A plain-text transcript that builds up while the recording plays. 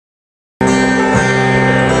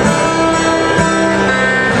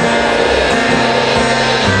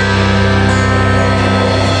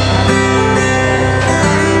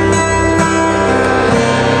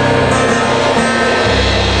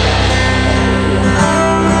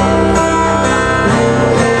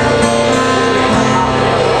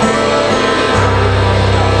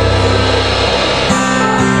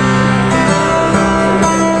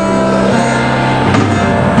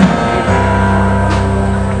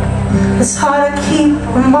It's hard to keep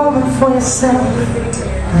a moment for yourself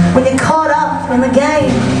when you're caught up in the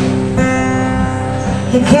game.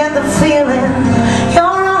 You get the feeling you're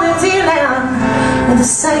only dealing with the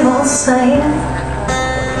same old same.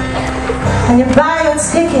 And you buy your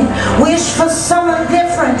ticket, wish for something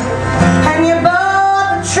different, and you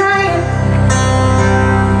board the train.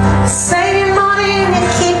 Save your money and you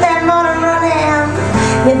keep that motor running.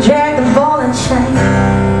 You drag the ball and chain,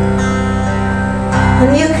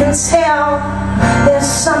 and you can tell there's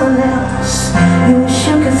someone else you wish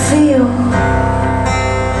you could feel.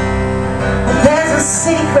 But there's a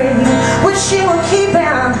secret you wish you were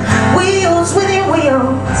keeping, wheels within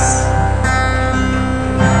wheels.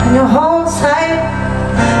 And you hold tight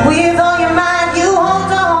with all your mind, you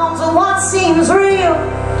hold on to what seems real.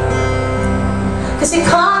 'Cause you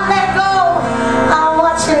can't let go of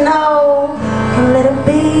what you know and let it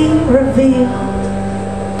be revealed.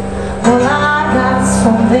 Well, I got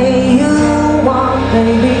something you want,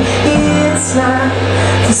 baby. It's not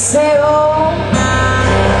for sale,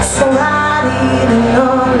 so write it in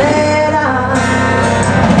a letter,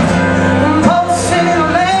 post it in the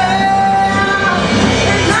mail.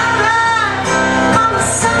 It's not right on the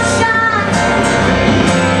sunshine.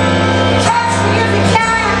 Catch me if you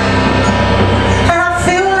can. And I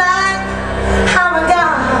feel like I'm a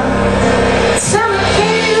god. Tell me,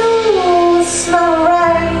 can you smell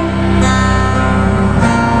rain?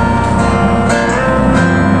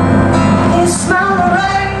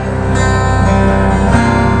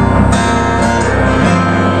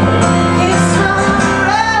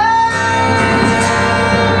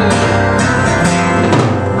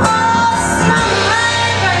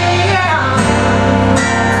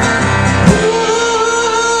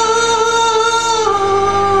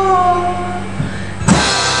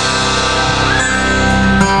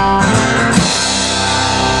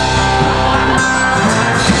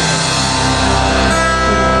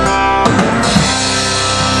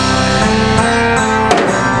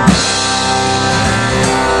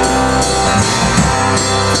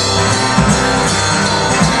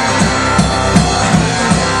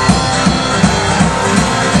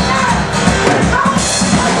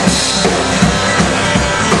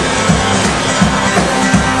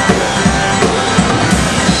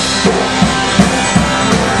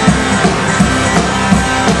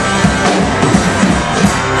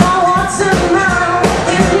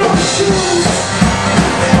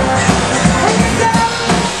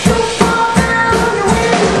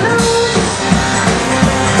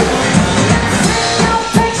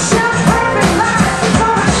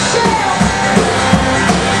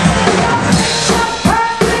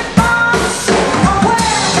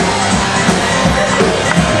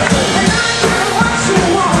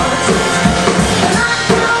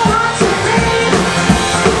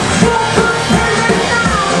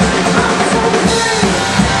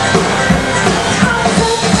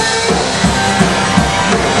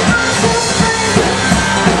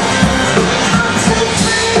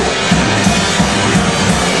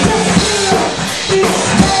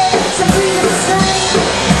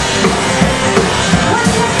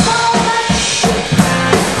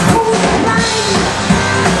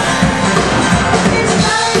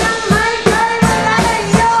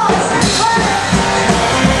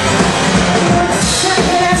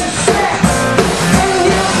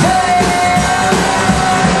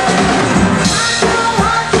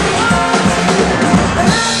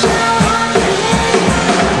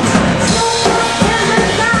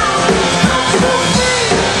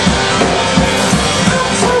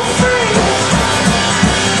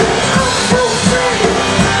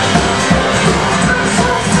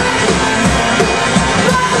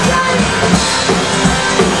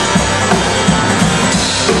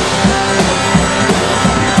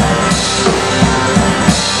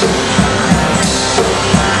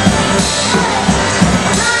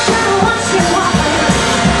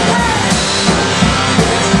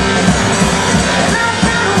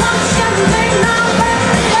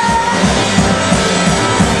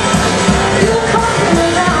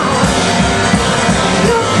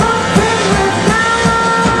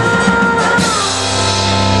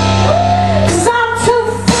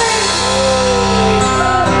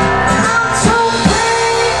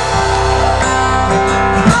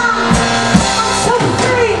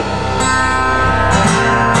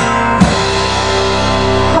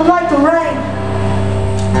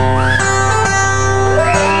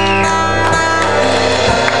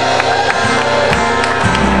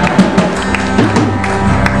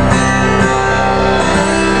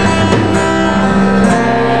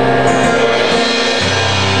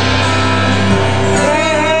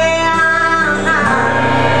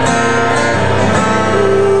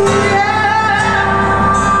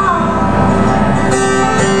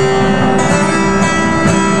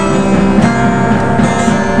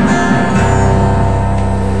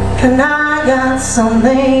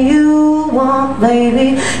 something you want,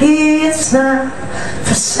 baby, it's not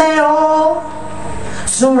for sale.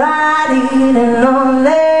 So write it in a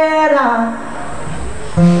letter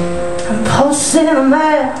and post it in the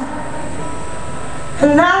mail,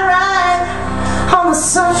 and I write on the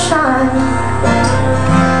sunshine